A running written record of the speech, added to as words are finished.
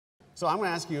So I'm going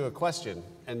to ask you a question,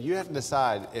 and you have to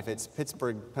decide if it's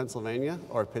Pittsburgh, Pennsylvania,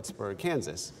 or Pittsburgh,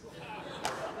 Kansas.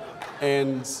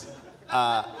 And,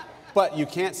 but you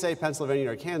can't say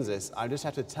Pennsylvania or Kansas. I just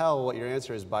have to tell what your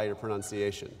answer is by your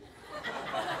pronunciation.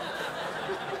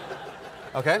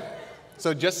 Okay?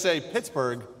 So just say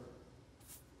Pittsburgh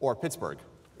or Pittsburgh.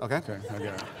 Okay? Okay, I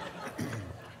got it.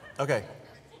 Okay.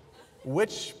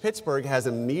 Which Pittsburgh has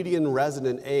a median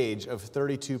resident age of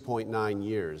 32.9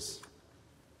 years?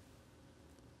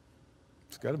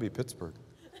 It's got to be Pittsburgh.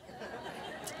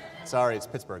 Sorry, it's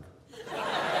Pittsburgh.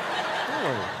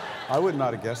 Oh, I would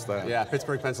not have guessed that. Yeah,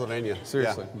 Pittsburgh, Pennsylvania.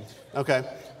 Seriously. Yeah. Okay.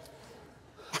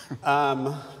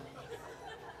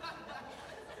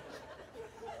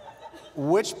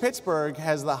 Which Pittsburgh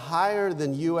has the higher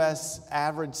than U.S.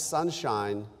 average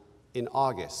sunshine in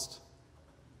August?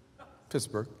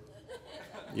 Pittsburgh.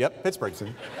 Yep, Pittsburgh.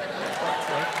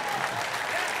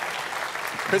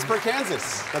 Pittsburgh,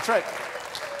 Kansas. That's right.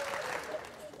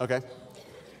 Okay.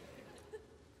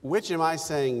 Which am I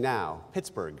saying now?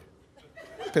 Pittsburgh.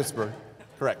 Pittsburgh.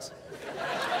 Correct.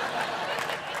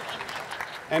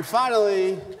 And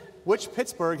finally, which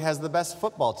Pittsburgh has the best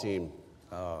football team?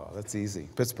 Oh, that's easy.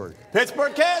 Pittsburgh.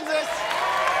 Pittsburgh, Kansas!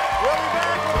 We'll be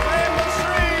back with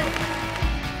Random Stream.